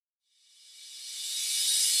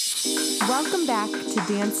Welcome back to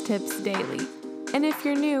Dance Tips Daily. And if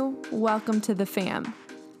you're new, welcome to the fam.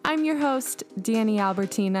 I'm your host, Danny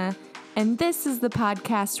Albertina, and this is the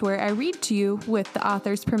podcast where I read to you, with the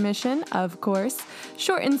author's permission, of course,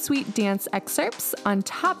 short and sweet dance excerpts on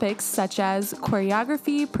topics such as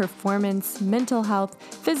choreography, performance, mental health,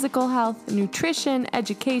 physical health, nutrition,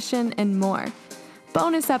 education, and more.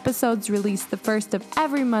 Bonus episodes released the first of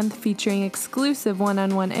every month featuring exclusive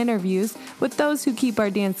one-on-one interviews with those who keep our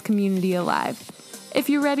dance community alive. If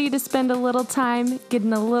you're ready to spend a little time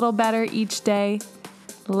getting a little better each day,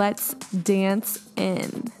 let's dance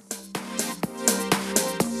in.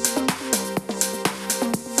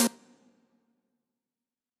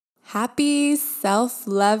 Happy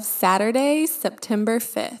Self-Love Saturday, September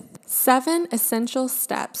 5th. 7 Essential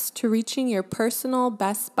Steps to Reaching Your Personal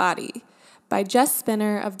Best Body by Jess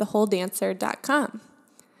Spinner of thewholedancer.com.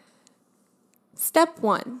 Step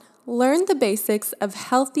 1. Learn the basics of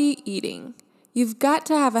healthy eating. You've got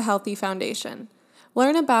to have a healthy foundation.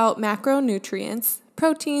 Learn about macronutrients,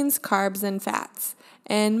 proteins, carbs, and fats,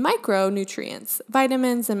 and micronutrients,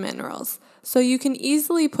 vitamins, and minerals, so you can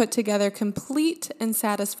easily put together complete and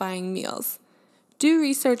satisfying meals. Do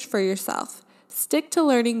research for yourself. Stick to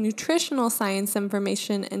learning nutritional science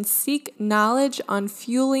information and seek knowledge on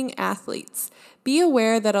fueling athletes. Be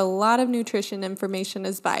aware that a lot of nutrition information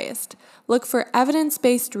is biased. Look for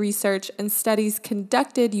evidence-based research and studies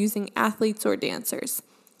conducted using athletes or dancers.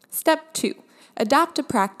 Step 2. Adopt a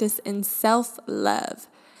practice in self-love.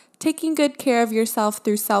 Taking good care of yourself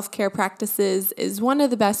through self-care practices is one of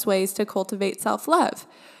the best ways to cultivate self-love.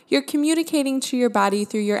 You're communicating to your body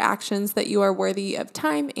through your actions that you are worthy of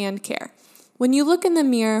time and care. When you look in the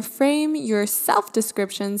mirror, frame your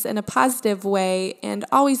self-descriptions in a positive way and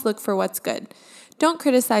always look for what's good. Don't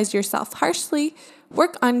criticize yourself harshly.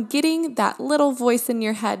 Work on getting that little voice in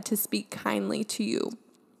your head to speak kindly to you.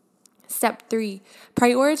 Step 3.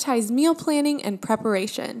 Prioritize meal planning and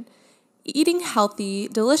preparation. Eating healthy,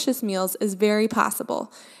 delicious meals is very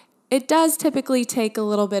possible. It does typically take a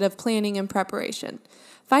little bit of planning and preparation.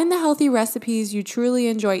 Find the healthy recipes you truly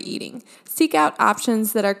enjoy eating. Seek out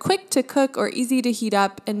options that are quick to cook or easy to heat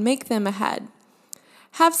up and make them ahead.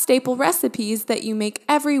 Have staple recipes that you make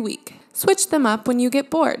every week. Switch them up when you get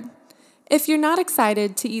bored. If you're not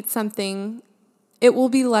excited to eat something, it will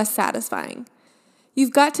be less satisfying.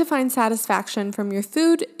 You've got to find satisfaction from your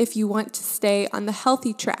food if you want to stay on the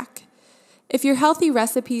healthy track. If your healthy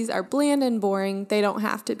recipes are bland and boring, they don't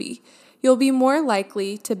have to be. You'll be more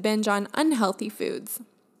likely to binge on unhealthy foods.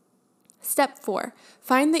 Step 4.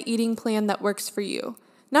 Find the eating plan that works for you.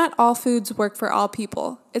 Not all foods work for all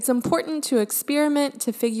people. It's important to experiment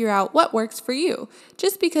to figure out what works for you.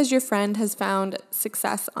 Just because your friend has found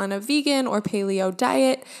success on a vegan or paleo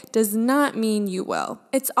diet does not mean you will.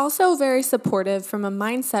 It's also very supportive from a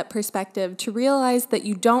mindset perspective to realize that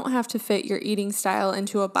you don't have to fit your eating style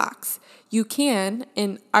into a box. You can,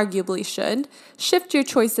 and arguably should, shift your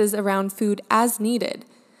choices around food as needed.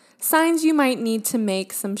 Signs you might need to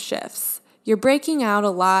make some shifts. You're breaking out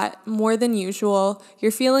a lot, more than usual.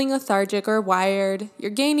 You're feeling lethargic or wired.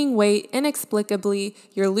 You're gaining weight inexplicably.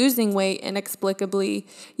 You're losing weight inexplicably.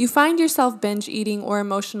 You find yourself binge eating or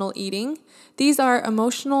emotional eating. These are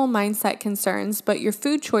emotional mindset concerns, but your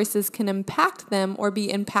food choices can impact them or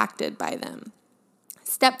be impacted by them.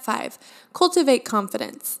 Step 5. Cultivate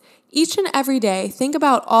confidence. Each and every day, think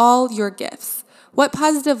about all your gifts. What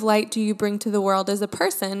positive light do you bring to the world as a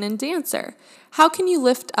person and dancer? How can you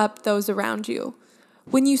lift up those around you?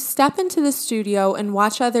 When you step into the studio and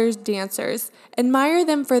watch other dancers, admire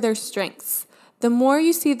them for their strengths. The more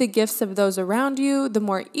you see the gifts of those around you, the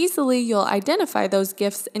more easily you'll identify those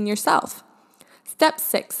gifts in yourself. Step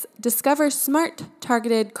 6. Discover smart,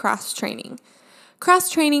 targeted cross-training.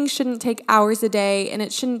 Cross-training shouldn't take hours a day, and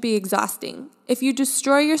it shouldn't be exhausting. If you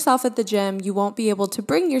destroy yourself at the gym, you won't be able to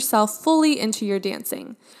bring yourself fully into your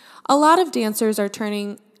dancing. A lot of dancers are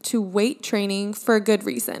turning to weight training for a good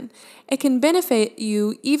reason. It can benefit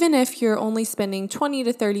you even if you're only spending 20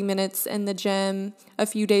 to 30 minutes in the gym a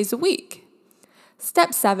few days a week.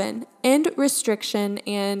 Step 7. End restriction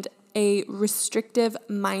and a restrictive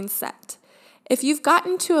mindset. If you've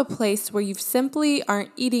gotten to a place where you simply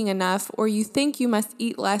aren't eating enough or you think you must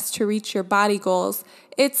eat less to reach your body goals,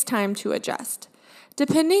 it's time to adjust.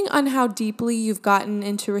 Depending on how deeply you've gotten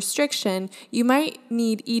into restriction, you might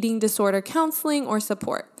need eating disorder counseling or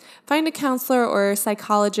support. Find a counselor or a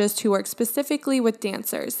psychologist who works specifically with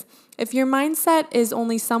dancers. If your mindset is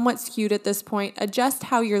only somewhat skewed at this point, adjust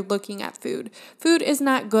how you're looking at food. Food is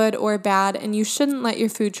not good or bad, and you shouldn't let your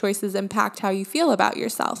food choices impact how you feel about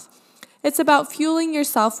yourself. It's about fueling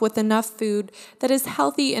yourself with enough food that is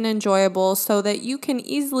healthy and enjoyable so that you can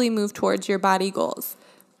easily move towards your body goals.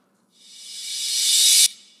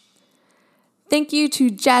 Thank you to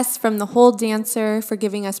Jess from The Whole Dancer for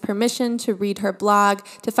giving us permission to read her blog.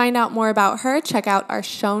 To find out more about her, check out our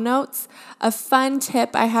show notes. A fun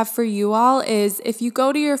tip I have for you all is if you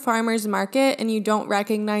go to your farmer's market and you don't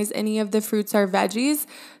recognize any of the fruits or veggies,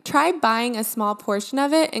 try buying a small portion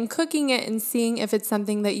of it and cooking it and seeing if it's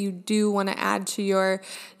something that you do want to add to your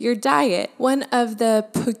diet. One of the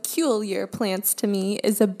peculiar plants to me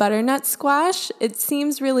is a butternut squash. It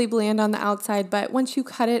seems really bland on the outside, but once you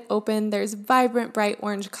cut it open, there's vibrant, bright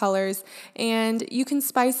orange colors, and you can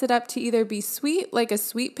spice it up to either be sweet, like a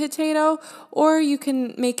sweet potato, or you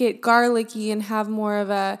can make it garlicky and have more of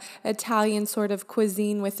a Italian sort of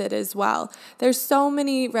cuisine with it as well. There's so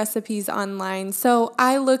many recipes online, so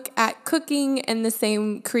I look at cooking in the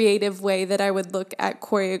same creative way that I would look at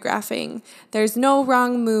choreographing. There's no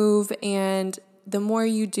wrong move, and the more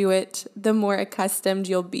you do it, the more accustomed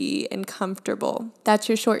you'll be and comfortable. That's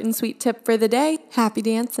your short and sweet tip for the day. Happy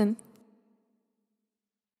dancing.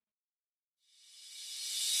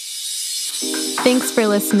 Thanks for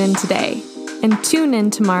listening today, and tune in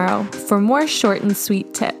tomorrow for more short and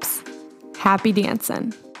sweet tips. Happy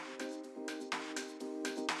dancing.